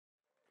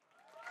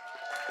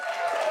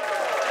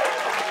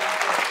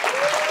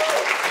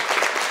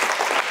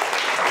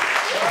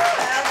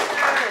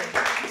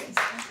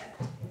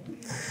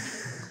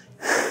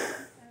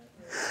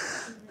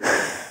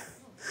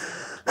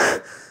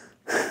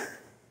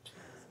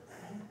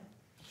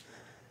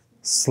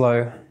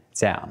slow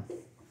down.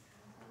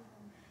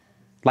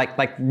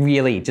 Like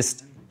really,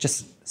 just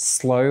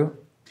slow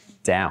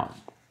down.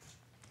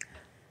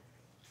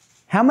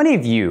 How many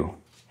of you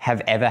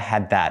have ever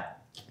had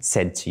that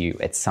said to you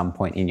at some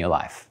point in your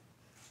life?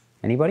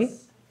 Anybody?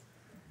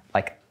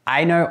 Like,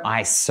 I know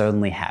I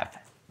certainly have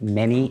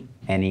many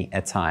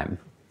a time.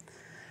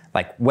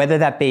 Like, whether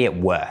that be at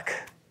work,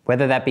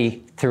 whether that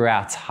be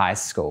throughout high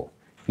school,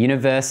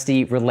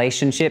 university,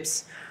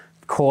 relationships,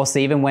 of course,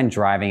 even when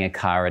driving a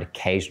car at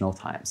occasional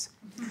times.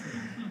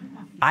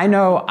 I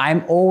know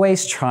I'm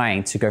always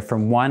trying to go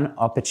from one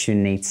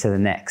opportunity to the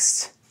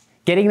next.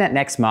 Getting that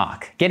next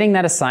mark, getting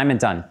that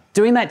assignment done,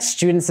 doing that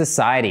student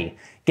society,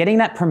 getting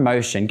that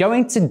promotion,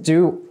 going to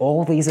do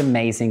all these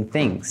amazing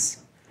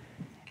things.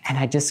 And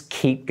I just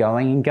keep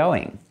going and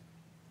going.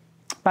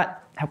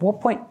 But at what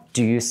point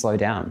do you slow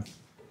down?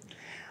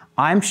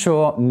 I'm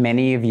sure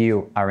many of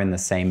you are in the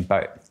same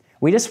boat.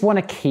 We just want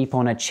to keep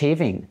on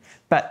achieving.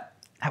 But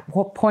at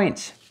what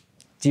point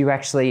do you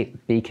actually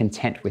be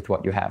content with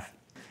what you have?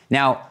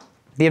 Now,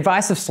 the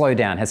advice of slow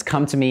down has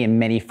come to me in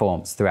many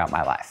forms throughout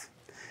my life.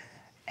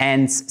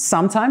 And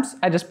sometimes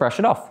I just brush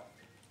it off.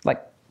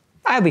 Like,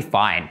 I'll be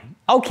fine.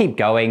 I'll keep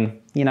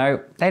going. You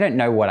know, they don't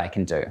know what I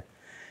can do.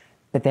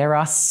 But there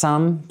are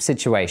some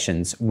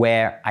situations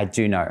where I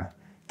do know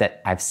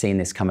that I've seen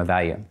this come of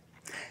value.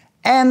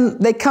 And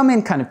they come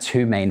in kind of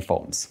two main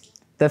forms.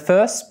 The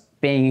first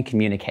being in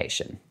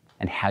communication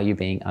and how you're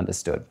being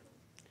understood.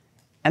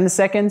 And the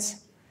second,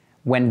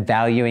 when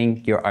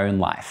valuing your own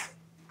life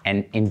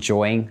and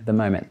enjoying the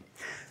moment.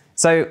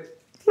 So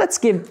let's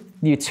give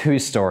you two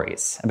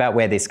stories about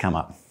where this come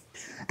up.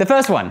 The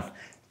first one,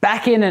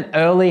 back in an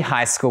early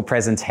high school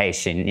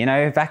presentation, you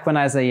know, back when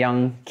I was a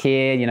young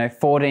kid, you know,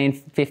 14,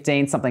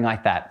 15, something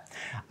like that.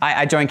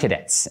 I joined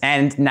cadets,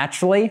 and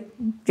naturally,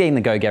 being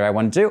the go-getter I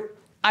wanted to do,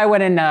 I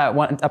went and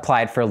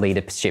applied for a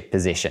leadership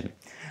position.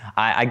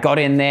 I got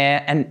in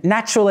there, and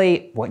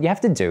naturally, what you have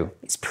to do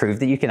is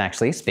prove that you can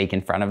actually speak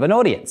in front of an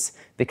audience.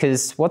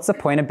 Because what's the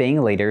point of being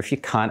a leader if you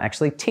can't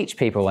actually teach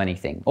people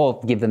anything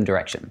or give them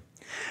direction?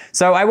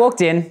 So I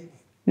walked in.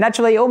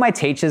 Naturally, all my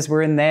teachers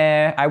were in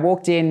there. I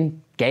walked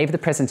in, gave the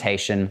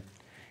presentation,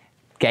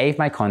 gave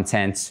my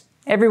content.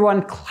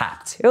 Everyone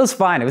clapped. It was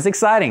fine. It was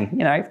exciting.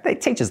 You know,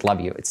 teachers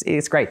love you.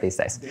 It's great these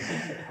days.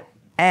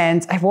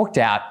 And I walked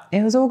out.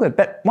 It was all good.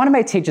 But one of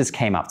my teachers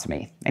came up to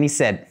me and he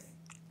said,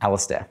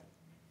 Alastair,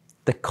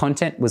 the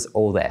content was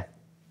all there.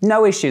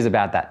 No issues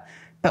about that.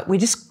 But we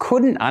just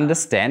couldn't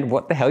understand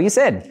what the hell you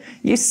said.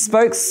 You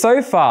spoke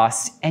so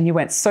fast and you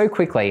went so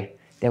quickly,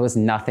 there was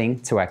nothing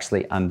to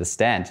actually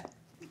understand.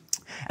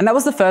 And that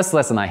was the first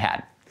lesson I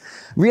had.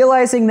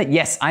 Realizing that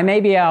yes, I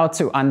may be able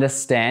to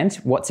understand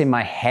what's in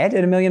my head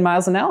at 1,000,000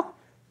 miles an hour,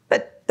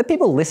 but the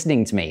people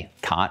listening to me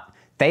can't.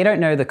 They don't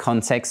know the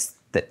context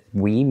that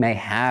we may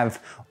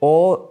have,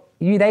 or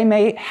they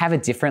may have a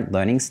different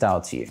learning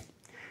style to you.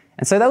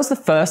 And so that was the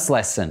first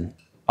lesson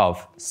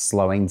of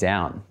slowing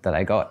down that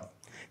I got.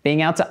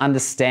 Being able to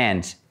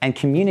understand and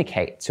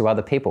communicate to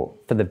other people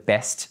for the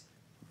best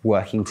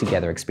working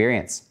together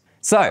experience.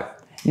 So,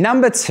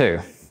 number two.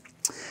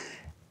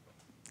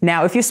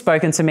 Now, if you've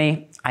spoken to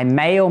me, I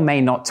may or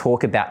may not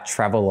talk about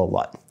travel a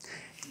lot.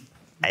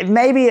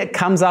 Maybe it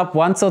comes up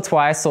once or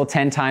twice or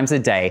 10 times a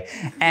day,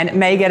 and it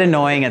may get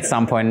annoying at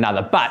some point or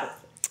another.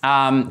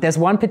 But there's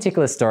one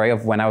particular story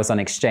of when I was on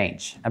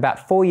exchange,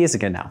 about 4 years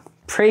ago now.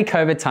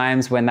 Pre-COVID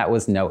times when that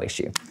was no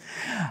issue.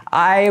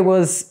 I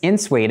was in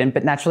Sweden,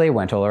 but naturally I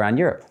went all around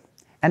Europe.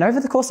 And over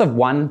the course of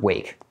 1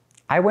 week,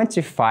 I went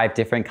to 5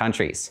 different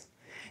countries.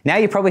 Now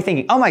you're probably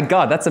thinking, oh my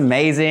God, that's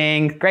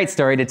amazing. Great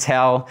story to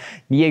tell.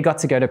 You got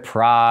to go to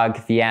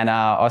Prague,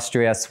 Vienna,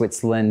 Austria,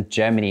 Switzerland,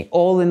 Germany,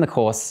 all in the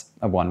course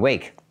of 1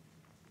 week.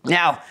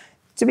 Now,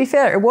 to be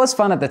fair, it was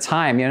fun at the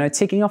time. You know,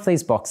 ticking off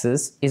these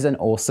boxes is an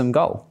awesome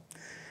goal.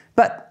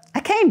 But I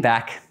came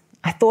back,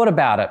 I thought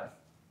about it.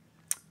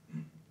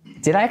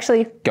 Did I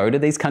actually go to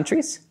these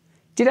countries?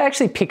 Did I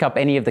actually pick up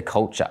any of the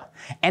culture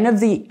and of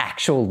the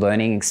actual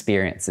learning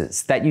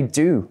experiences that you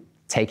do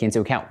take into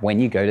account when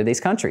you go to these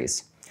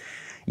countries?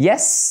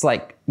 Yes,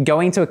 like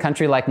going to a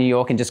country like New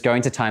York and just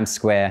going to Times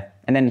Square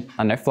and then, I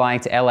don't know, flying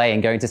to LA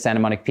and going to Santa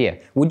Monica Pier.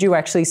 Would you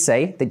actually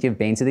say that you've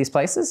been to these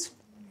places?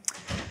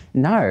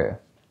 No.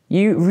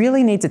 You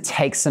really need to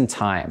take some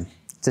time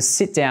to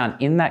sit down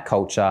in that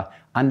culture,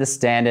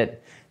 understand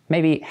it,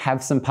 maybe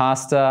have some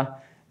pasta,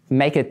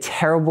 make a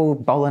terrible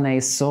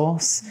bolognese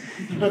sauce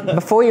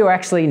before you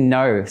actually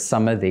know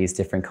some of these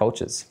different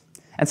cultures.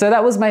 And so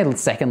that was my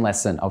second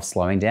lesson of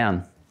slowing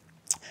down.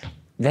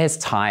 There's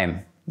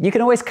time. You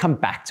can always come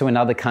back to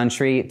another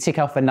country, tick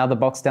off another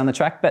box down the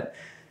track, but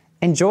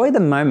enjoy the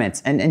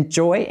moment and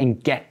enjoy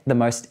and get the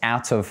most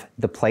out of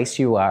the place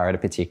you are at a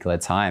particular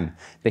time,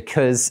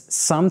 because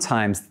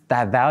sometimes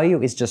that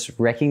value is just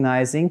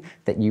recognizing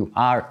that you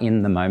are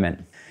in the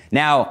moment.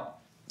 Now,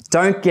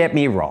 don't get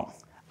me wrong.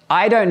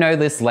 I don't know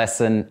this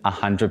lesson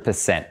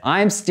 100%.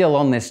 I'm still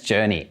on this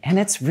journey and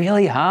it's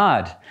really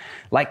hard.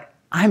 Like,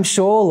 I'm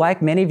sure,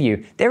 like many of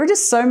you, there are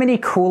just so many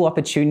cool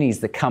opportunities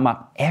that come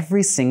up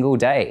every single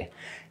day.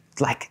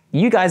 Like,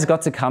 you guys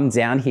got to come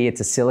down here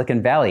to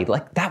Silicon Valley.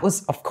 Like, that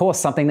was, of course,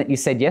 something that you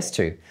said yes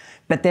to.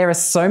 But there are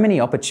so many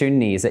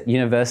opportunities at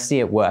university,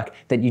 at work,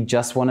 that you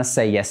just want to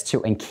say yes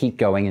to and keep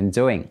going and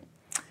doing.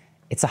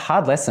 It's a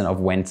hard lesson of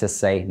when to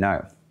say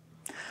no.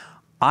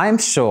 I'm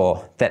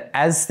sure that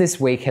as this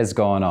week has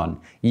gone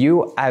on,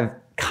 you are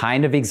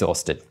kind of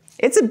exhausted.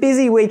 It's a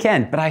busy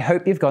weekend, but I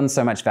hope you've gotten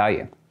so much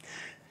value.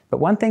 But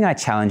one thing I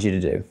challenge you to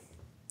do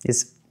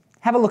is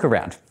have a look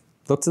around.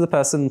 Look to the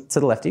person to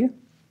the left of you.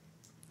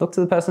 Look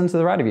to the person to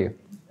the right of you.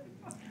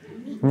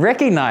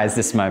 Recognize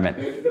this moment.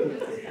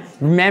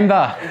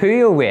 Remember who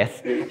you're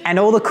with and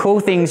all the cool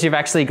things you've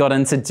actually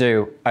gotten to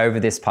do over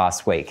this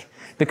past week.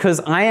 Because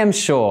I am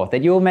sure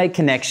that you'll make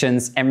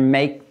connections and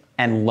make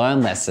and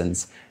learn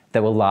lessons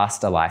that will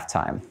last a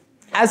lifetime.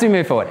 As we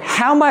move forward,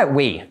 how might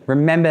we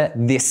remember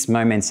this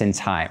moment in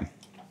time?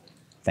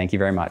 Thank you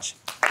very much.